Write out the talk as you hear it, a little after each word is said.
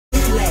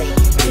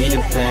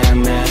Peter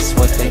Pan, that's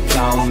what they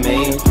call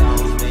me.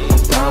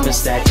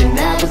 Promise that you'll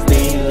never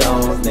be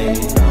lonely.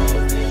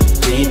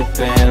 Peter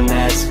Pan,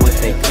 that's what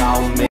they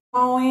call me.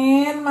 Come on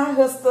in, my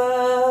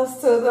hustlers,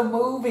 to the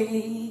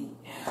movie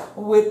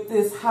with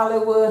this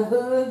Hollywood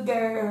hood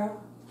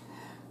girl.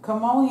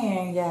 Come on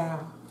in,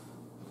 y'all.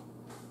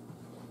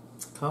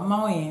 Come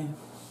on in.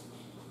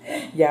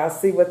 Y'all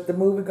see what the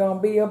movie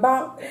gonna be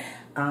about?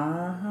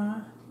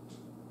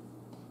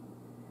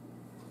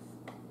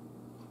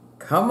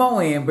 Come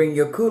on in, bring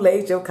your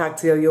Kool-Aid, your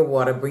cocktail, your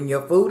water, bring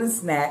your food and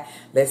snack.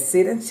 Let's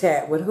sit and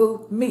chat with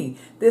who? Me,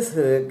 this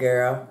hood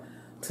girl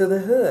to the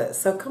hood.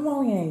 So come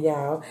on in,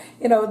 y'all.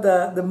 You know,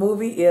 the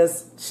movie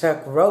is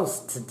Chuck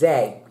Roast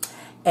today.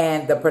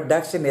 And the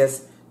production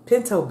is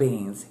Pinto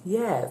Beans.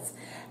 Yes.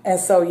 And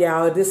so,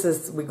 y'all,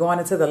 we're going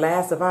into the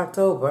last of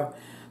October.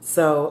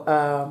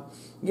 So,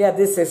 yeah,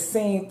 this is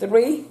scene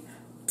 3,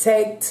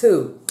 take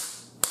 2.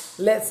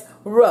 Let's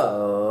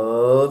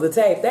roll the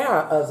tape.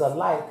 There's a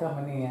light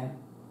coming in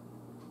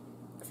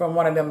from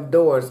one of them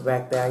doors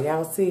back there.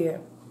 Y'all see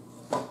it?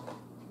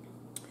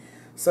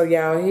 So,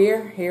 y'all,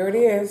 here it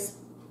is.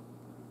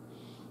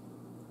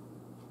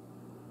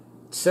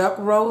 Chuck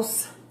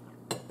Roast,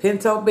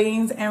 pinto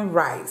beans, and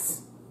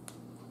rice.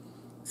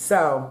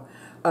 So,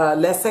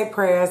 let's say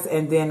prayers,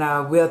 and then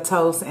we'll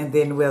toast, and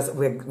then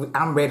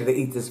I'm ready to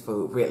eat this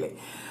food, really.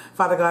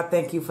 Father God,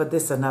 thank you for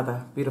this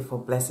another beautiful,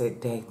 blessed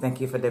day. Thank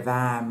you for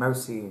divine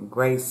mercy and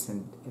grace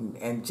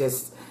and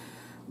just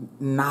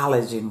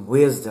knowledge and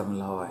wisdom,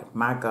 Lord.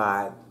 My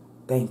God,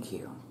 thank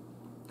you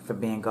for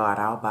being God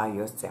all by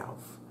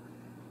yourself.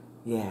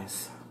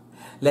 Yes.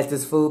 Let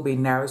this food be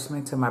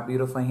nourishment to my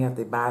beautiful and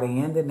healthy body.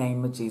 In the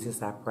name of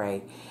Jesus, I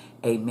pray.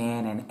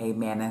 Amen and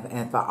amen.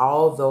 And for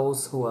all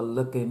those who are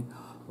looking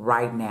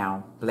right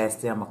now, bless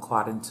them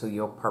according to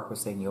your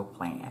purpose and your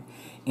plan.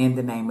 In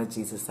the name of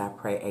Jesus, I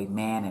pray.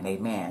 Amen and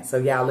amen. So,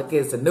 y'all, look,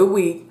 it's a new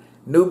week,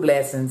 new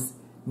blessings,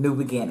 new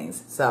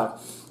beginnings. So,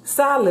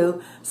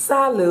 salute,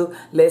 salute.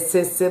 Let's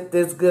just sip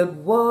this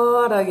good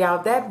water,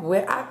 y'all.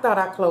 I thought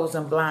I closed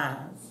them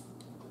blinds,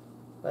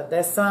 but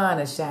that sun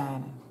is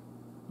shining.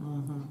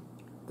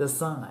 The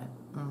sun.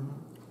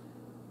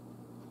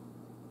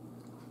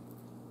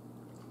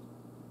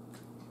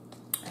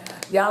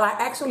 Y'all, I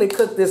actually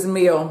cooked this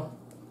meal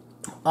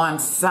on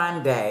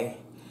Sunday,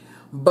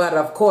 but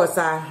of course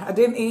I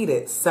didn't eat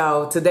it.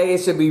 So today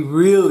it should be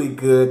really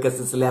good because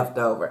it's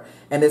leftover,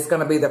 and it's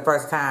going to be the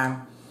first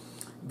time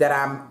that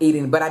I'm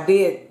eating. But I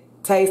did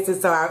taste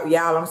it, so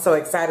y'all, I'm so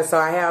excited. So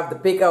I have the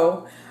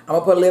pico. I'm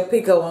gonna put a little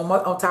pico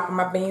on top of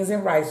my beans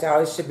and rice,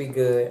 y'all. It should be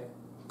good.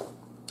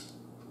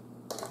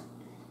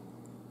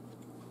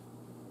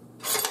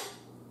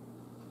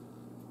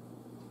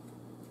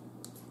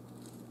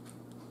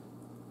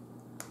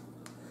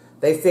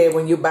 They said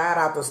when you buy it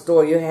out the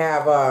store, you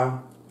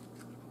have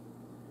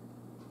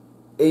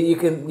you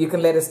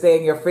can let it stay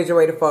in your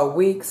refrigerator for a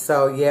week.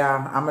 So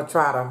yeah, I'm gonna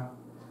try to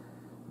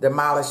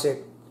demolish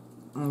it.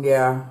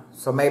 Yeah,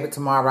 so maybe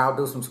tomorrow I'll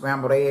do some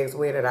scrambled eggs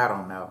with it. I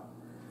don't know.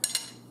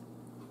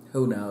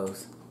 Who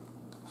knows?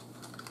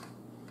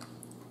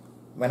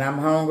 When I'm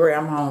hungry,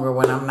 I'm hungry.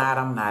 When I'm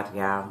not,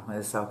 y'all.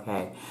 It's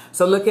okay.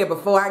 So look here,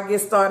 before I get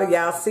started,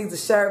 y'all see the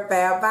shirt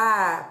Fab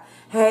Vibe.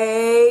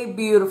 Hey,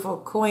 beautiful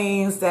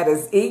queens that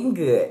is eating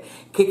good,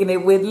 kicking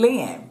it with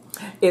Lynn.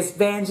 It's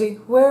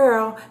Vanjie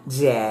World,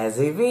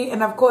 Jazzy V,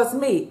 and of course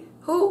me.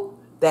 Who?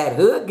 That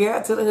hood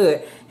girl to the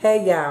hood.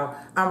 Hey, y'all,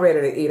 I'm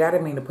ready to eat. I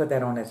didn't mean to put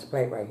that on this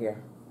plate right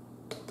here.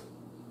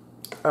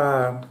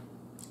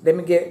 Let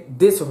me get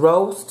this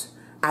roast.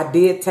 I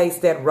did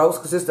taste that roast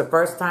because it's the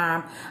first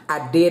time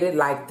I did it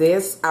like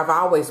this. I've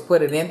always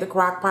put it in the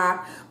crock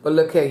pot, but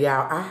look here,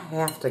 y'all. I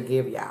have to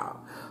give y'all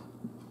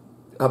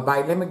a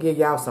bite. Let me give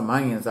y'all some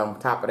onions on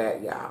top of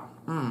that,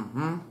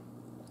 y'all.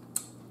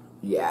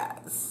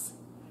 Yes.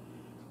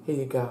 Here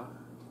you go.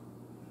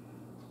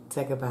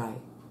 Take a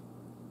bite.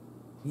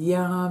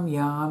 Yum,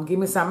 yum. Give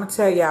me some. I'm gonna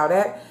tell y'all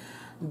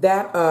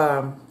that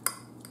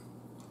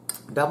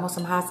don't want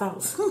some hot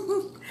sauce.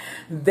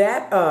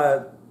 That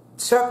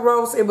Chuck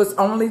Roast, it was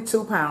only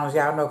 2 pounds,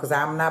 y'all know, because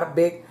I'm not a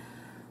big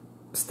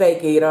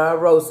steak eater or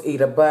roast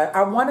eater, but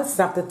I wanted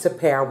something to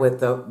pair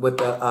with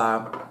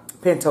the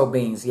pinto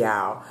beans,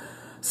 y'all.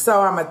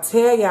 So I'm gonna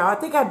tell y'all, I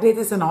think I did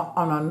this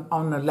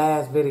on the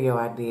last video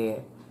I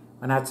did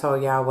when I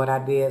told y'all what I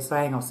did, so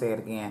I ain't gonna say it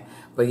again.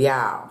 But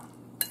y'all,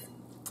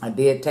 I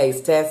did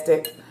taste test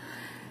it.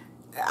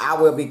 I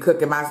will be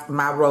cooking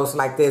my roast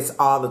like this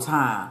all the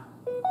time.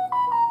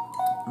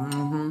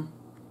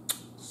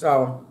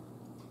 So,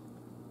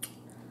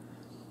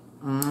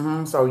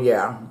 so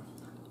yeah.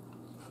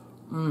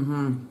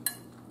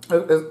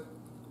 It's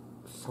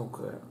so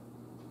good.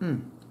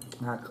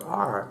 My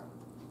God.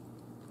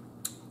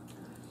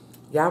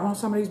 Y'all want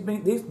some of these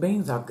beans? These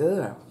beans are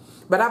good.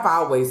 But I've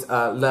always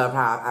loved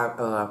how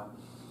I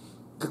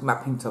cook my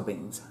pinto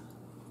beans.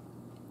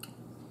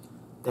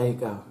 There you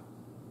go.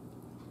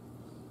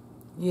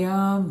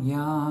 Yum,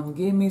 yum.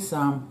 Give me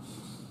some.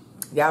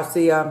 Y'all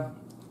see,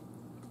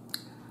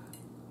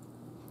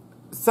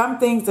 some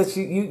things that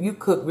you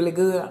cook really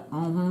good.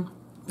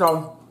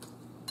 So,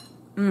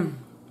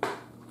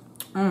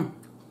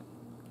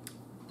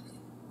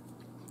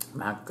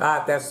 my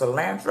God, that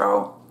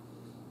cilantro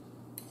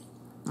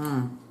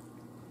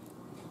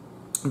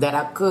that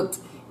I cooked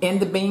in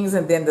the beans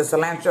and then the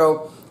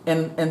cilantro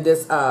in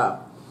this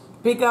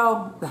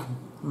pico.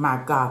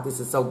 My God, this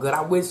is so good.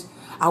 I wish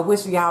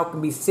y'all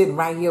can be sitting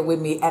right here with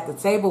me at the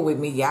table with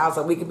me, y'all,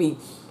 so we could be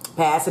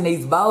passing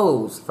these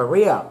bowls for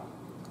real.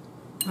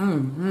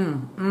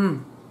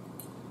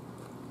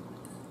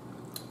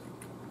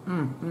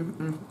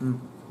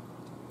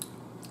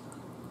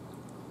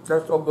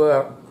 That's so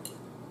good.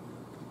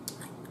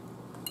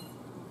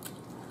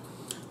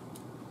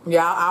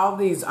 Yeah, all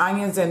these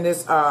onions and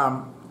this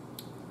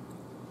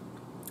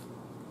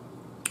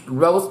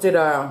roasted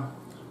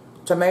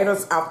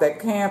tomatoes out that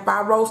can,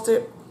 fire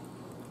roasted,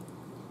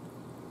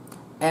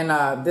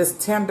 and this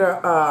tender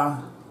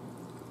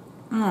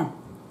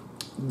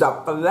the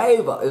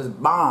flavor is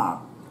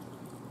bomb.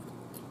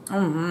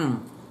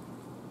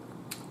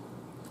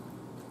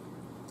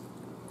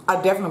 I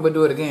definitely would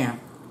do it again.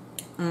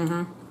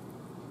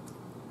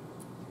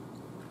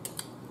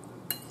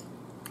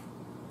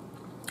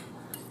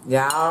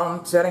 Y'all,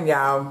 I'm telling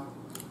y'all,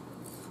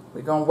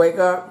 we're gonna wake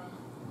up.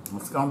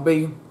 It's gonna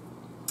be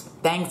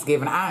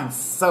Thanksgiving. I am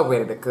so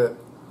ready to cook.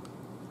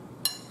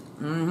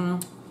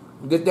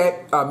 Get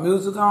that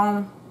music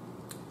on.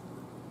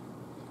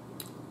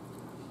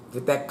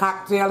 Get that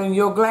cocktail in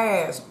your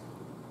glass.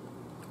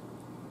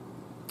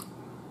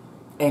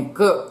 And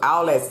cook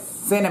all that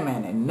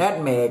cinnamon and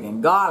nutmeg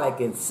and garlic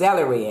and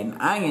celery and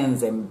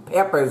onions and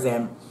peppers.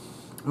 And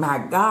my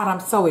God, I'm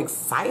so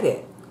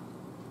excited.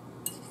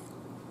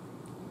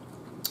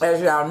 As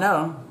y'all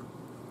know,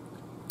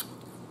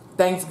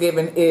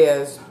 Thanksgiving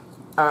is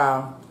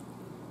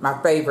my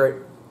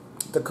favorite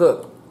to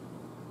cook.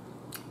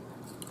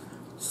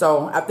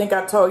 So I think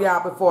I told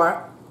y'all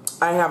before,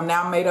 I have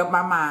now made up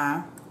my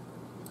mind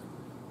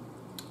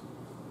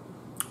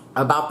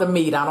about the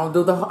meat. I'm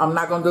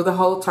not gonna do the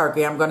whole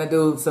turkey. I'm gonna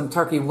do some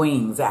turkey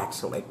wings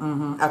actually.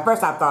 At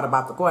first I thought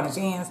about the Cornish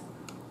hens.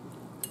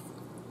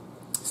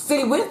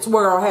 See, Witch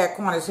World had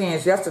Cornish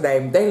hens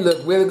yesterday. They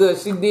look really good.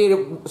 She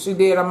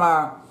did them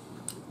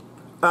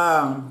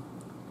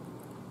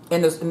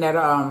in that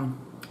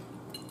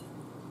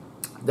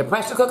the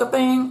pressure cooker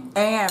thing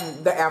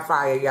and the air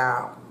fryer,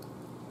 y'all.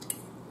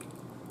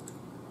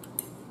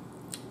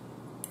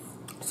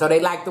 So they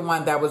like the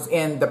one that was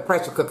in the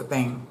pressure cooker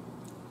thing.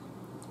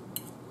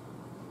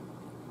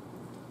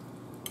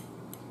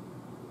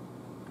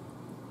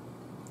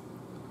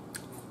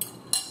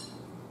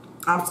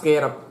 I'm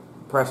scared of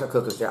pressure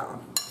cookers, y'all.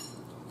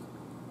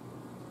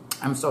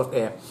 I'm so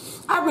scared.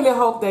 I really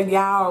hope that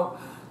y'all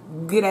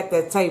get at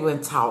that table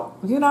and talk.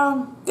 You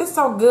know, it's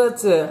so good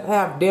to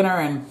have dinner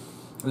and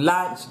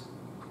lunch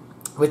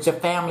with your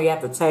family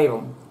at the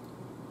table.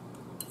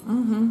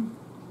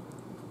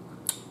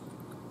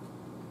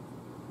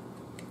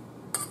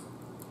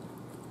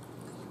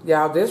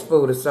 Y'all, this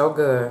food is so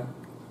good.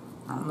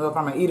 I don't know if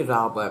I'm gonna eat it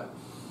all, but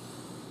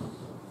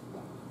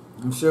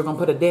I'm sure gonna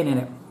put a dent in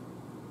it.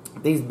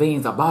 These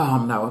beans are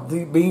bomb, though.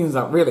 These beans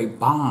are really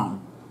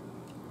bomb.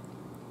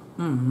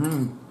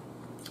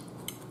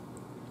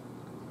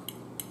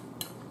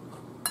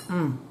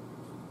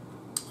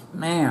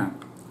 Man,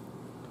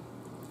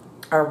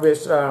 I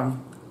wish that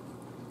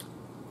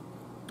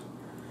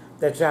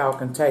y'all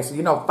can taste it.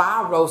 You know,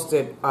 fire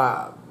roasted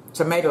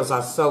tomatoes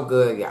are so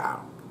good, y'all.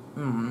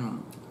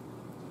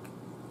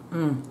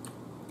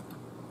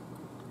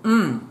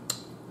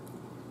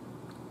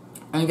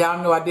 And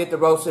y'all know I did the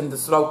roast in the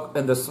slow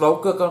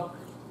cooker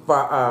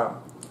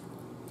for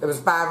it was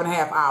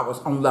 5.5 hours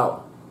on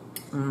low.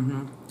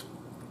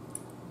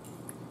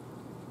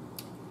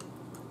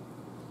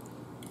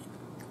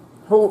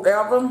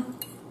 Whoever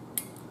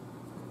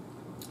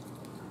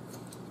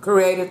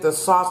created the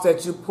sauce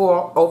that you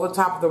pour over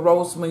top of the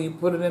roast when you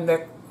put it in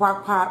that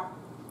crock pot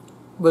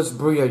was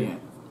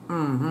brilliant.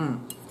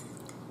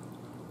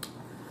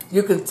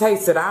 You can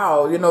taste it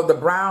all. You know, the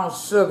brown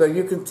sugar.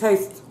 You can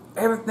taste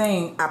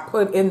everything I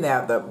put in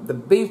there. The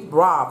beef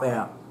broth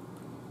and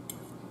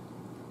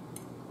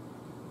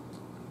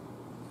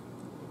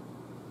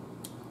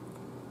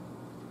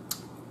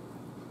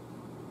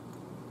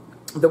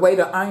the way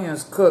the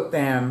onions cooked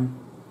and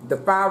the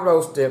fire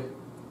roasted,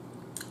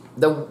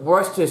 the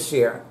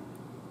Worcestershire,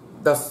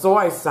 the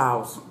soy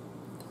sauce.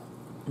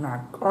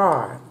 My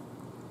God.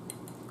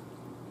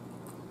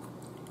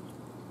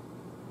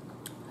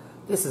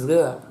 This is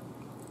good.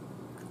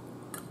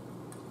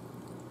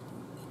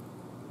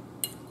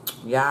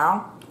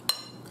 Y'all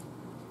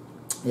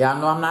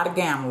know I'm not a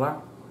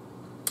gambler,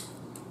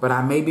 but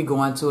I may be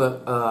going to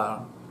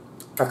a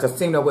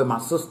casino with my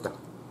sister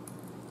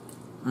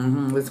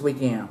this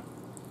weekend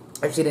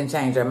if she didn't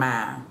change her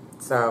mind.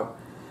 So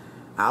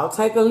I'll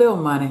take a little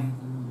money.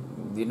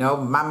 You know,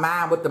 my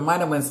mind with the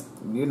money when,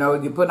 you know,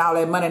 you putting all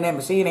that money in that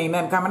machine, ain't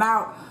nothing coming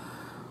out.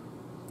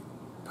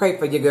 Pray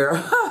for you,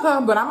 girl.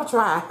 But I'm going to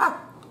try.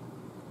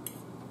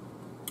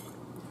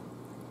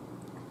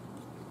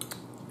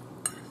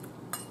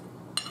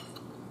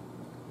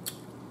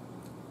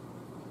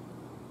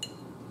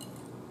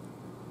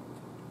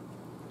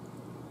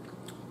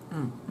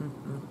 Man,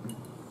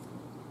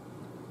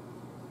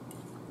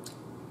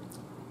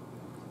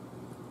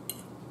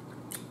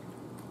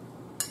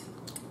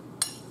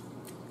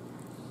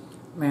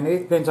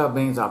 these pinto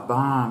beans are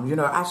bomb. You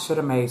know, I should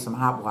have made some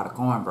hot water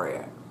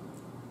cornbread.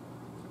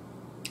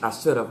 I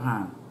should have,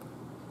 huh?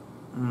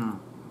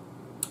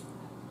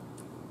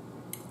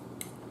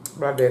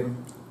 But I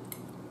didn't.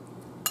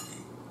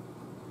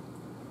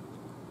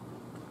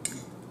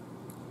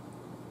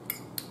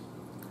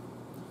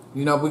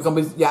 You know,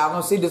 y'all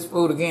gonna see this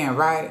food again,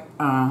 right?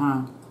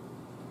 Uh-huh.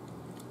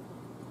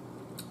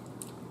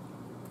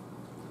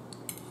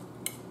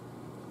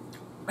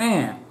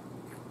 Man.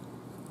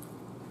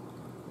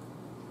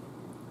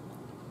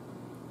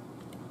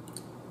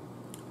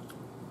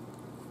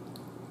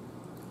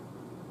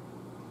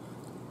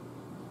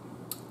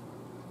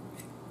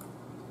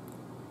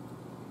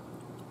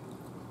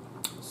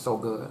 So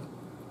good.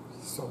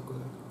 So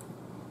good.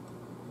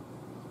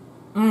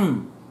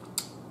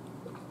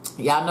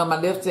 Y'all know my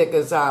lipstick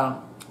is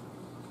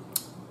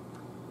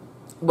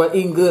what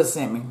Eating Good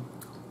sent me.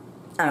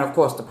 And of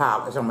course the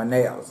polish on my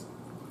nails.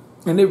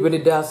 And it really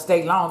does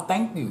stay long.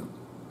 Thank you.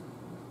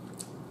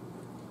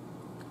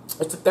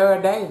 It's the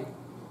third day.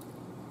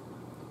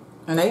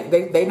 And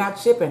they not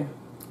shipping.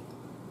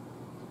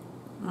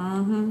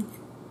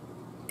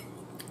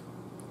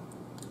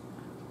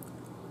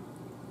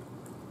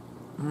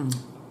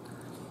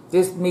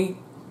 This meat,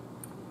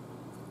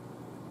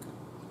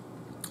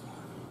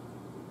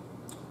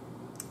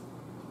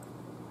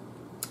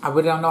 I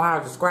really don't know how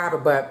to describe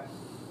it, but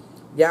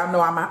y'all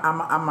know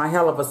I'm a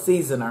hell of a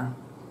seasoner.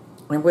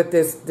 And with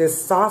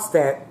this sauce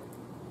that,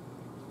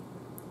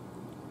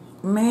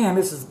 man,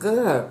 this is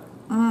good.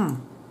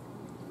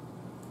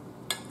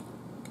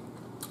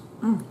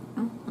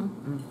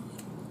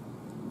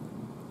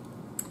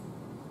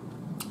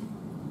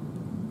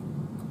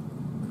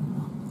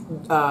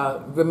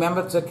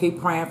 Remember to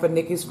keep praying for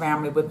Nikki's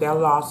family with their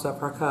loss of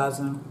her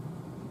cousin.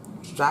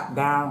 Shot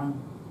down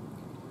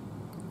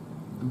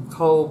in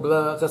cold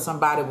blood because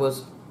somebody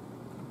was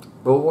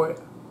bored.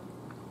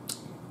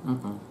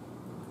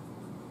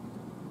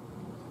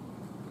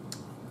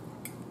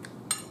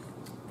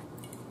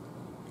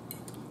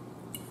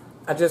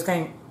 I just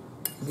can't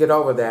get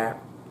over that.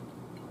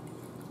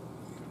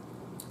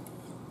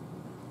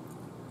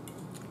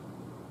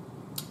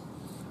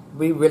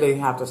 We really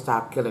have to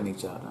stop killing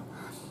each other.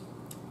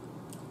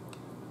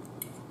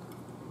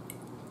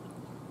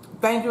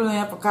 Thank you,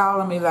 Lynn, for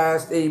calling me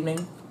last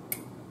evening.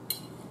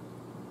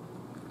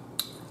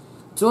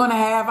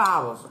 2.5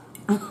 hours.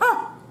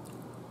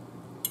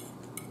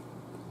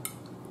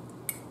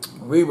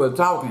 We were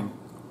talking.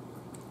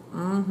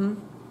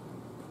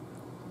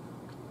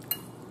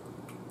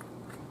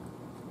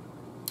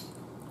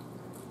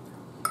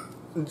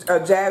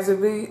 Jazzy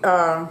V,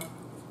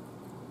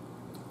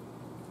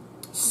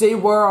 Sea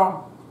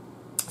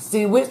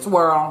Witch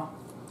World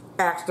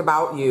asked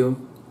about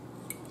you.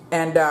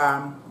 And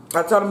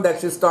I told them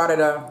that you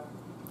started a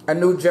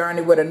new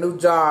journey with a new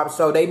job,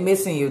 so they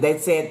missing you. They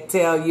said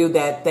tell you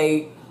that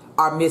they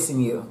are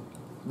missing you.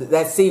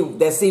 That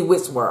Sea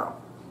Witch World.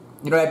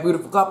 You know that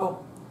beautiful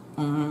couple?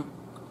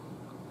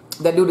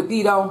 That do the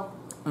keto?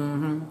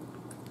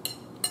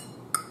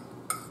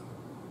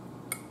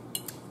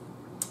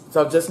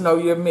 So just know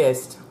you're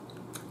missed.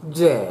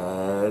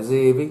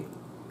 Jazzy V.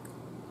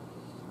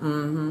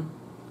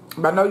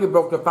 But I know you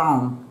broke your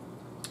phone.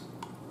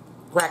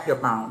 Cracked your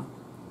phone.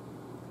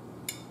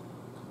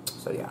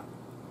 So yeah.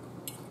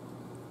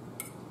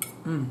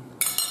 I'm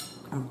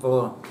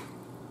full.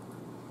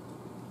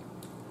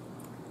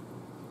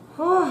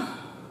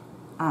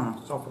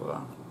 I'm so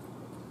full.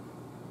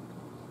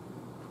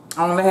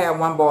 I only had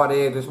one boiled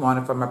egg this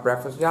morning for my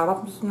breakfast. Y'all,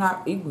 I'm just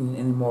not eating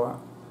anymore.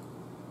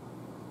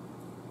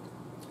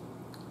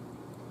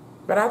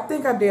 But I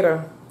think I did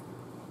a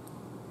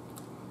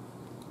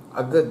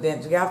good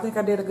dent. Y'all think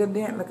I did a good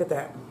dent? Look at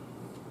that.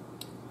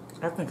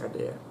 I think I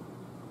did.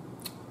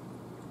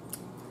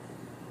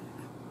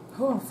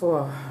 Who I'm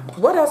for?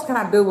 What else can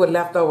I do with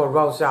leftover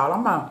roast, y'all?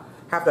 I'm gonna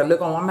have to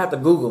look on. I'm gonna have to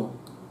Google.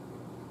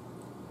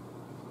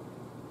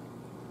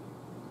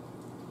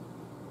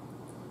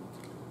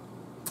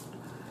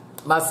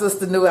 My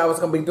sister knew I was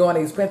gonna be doing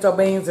these pinto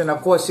beans, and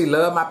of course she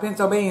loved my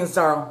pinto beans.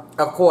 So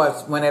of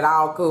course, when it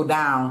all cooled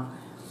down,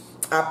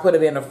 I put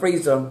it in the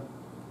freezer,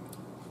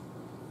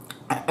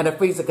 in a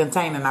freezer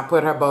container, and I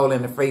put her bowl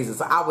in the freezer.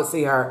 So I will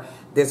see her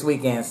this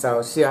weekend,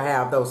 so she'll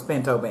have those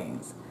pinto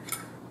beans.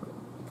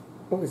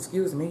 Oh,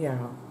 excuse me,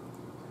 y'all.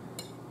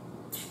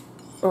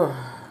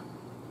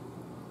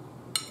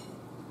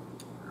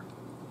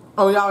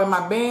 Oh, y'all, in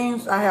my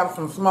beans, I have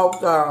some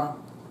smoked,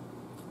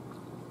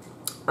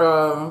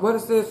 what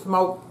is this?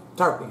 Smoked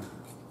turkey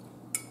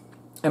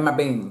in my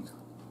beans.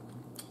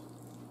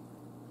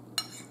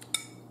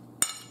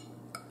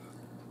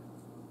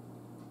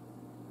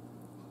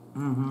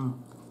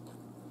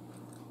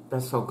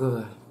 That's so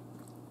good.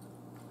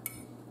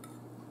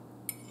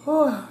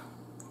 Oh.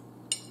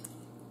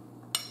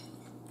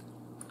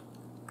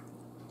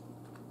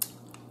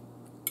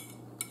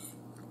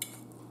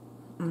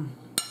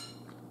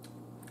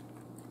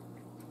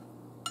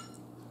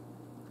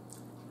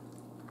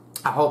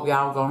 I hope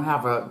y'all gonna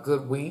have a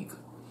good week.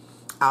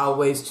 I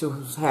always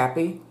choose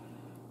happy.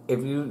 If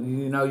you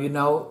know,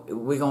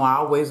 we're gonna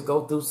always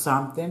go through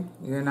something,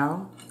 you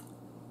know.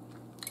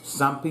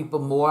 Some people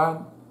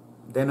more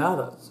than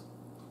others.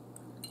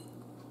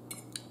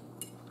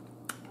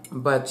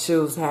 But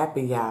choose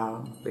happy,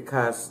 y'all,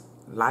 because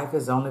life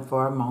is only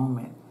for a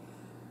moment.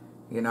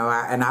 You know,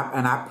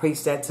 I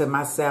preach that to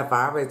myself.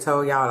 I already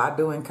told y'all I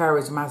do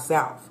encourage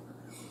myself.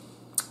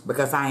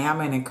 Because I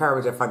am an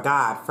encourager for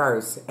God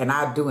first. And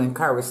I do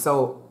encourage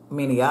so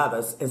many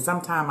others. And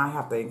sometimes I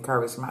have to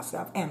encourage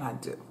myself. And I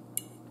do.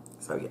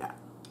 So, yeah.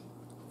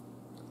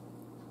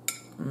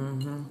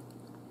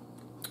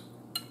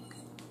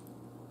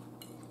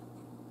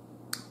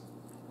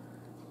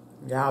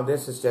 Y'all,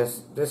 this is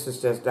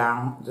just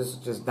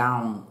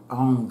down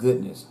home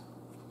goodness.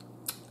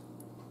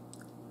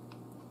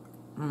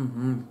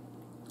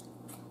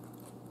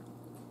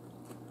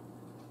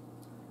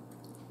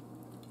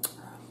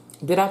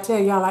 Did I tell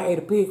y'all I ate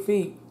a pig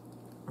feet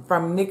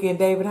from Nikki and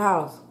David's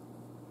house?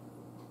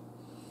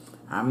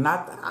 I'm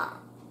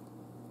not.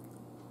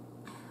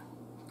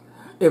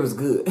 It was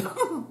good.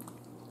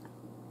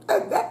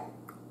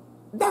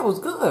 that was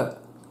good.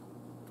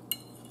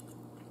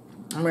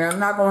 I mean, I'm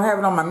not gonna have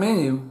it on my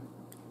menu,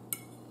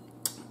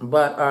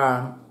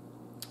 but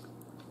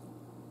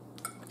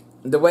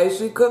the way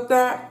she cooked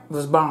that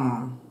was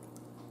bomb.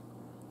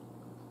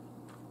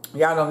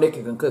 Y'all know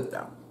Nikki can cook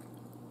though.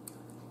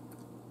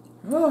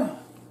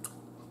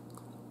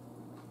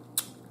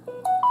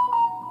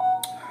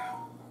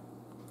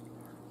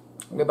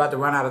 We're about to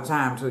run out of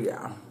time too,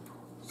 y'all.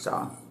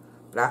 So,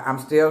 but I'm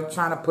still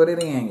trying to put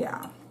it in,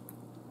 y'all.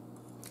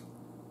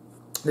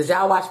 Did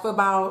y'all watch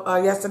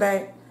football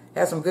yesterday?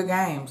 Had some good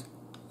games.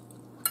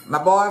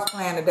 My boys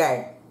playing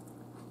today.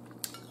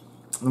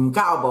 Them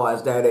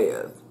Cowboys, that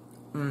is.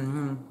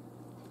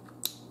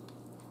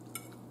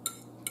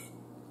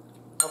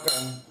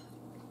 Okay.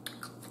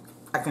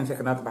 I can take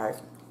another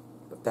bite.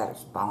 But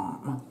that's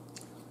bomb.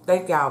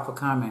 Thank y'all for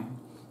coming.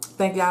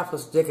 Thank y'all for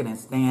sticking and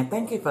staying.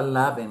 Thank you for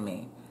loving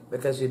me.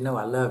 Because you know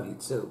I love you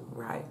too,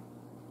 right?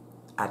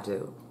 I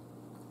do.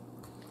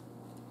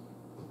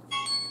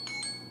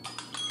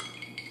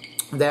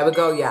 There we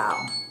go,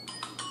 y'all.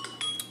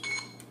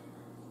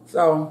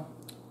 So,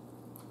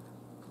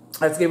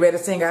 let's get ready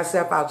to sing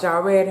ourselves out.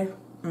 Y'all ready?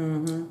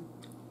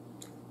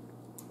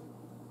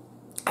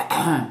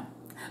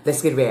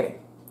 Let's get ready.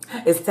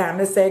 It's time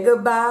to say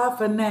goodbye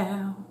for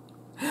now.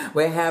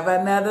 We'll have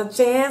another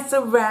chance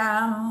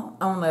around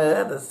on the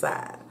other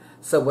side.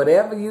 So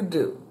whatever you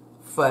do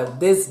for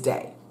this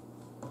day,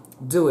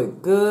 do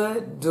it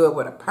good, do it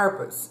with a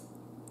purpose,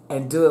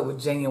 and do it with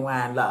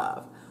genuine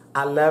love.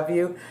 I love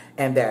you,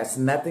 and there's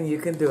nothing you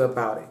can do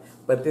about it.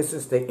 But this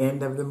is the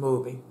end of the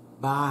movie.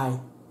 Bye.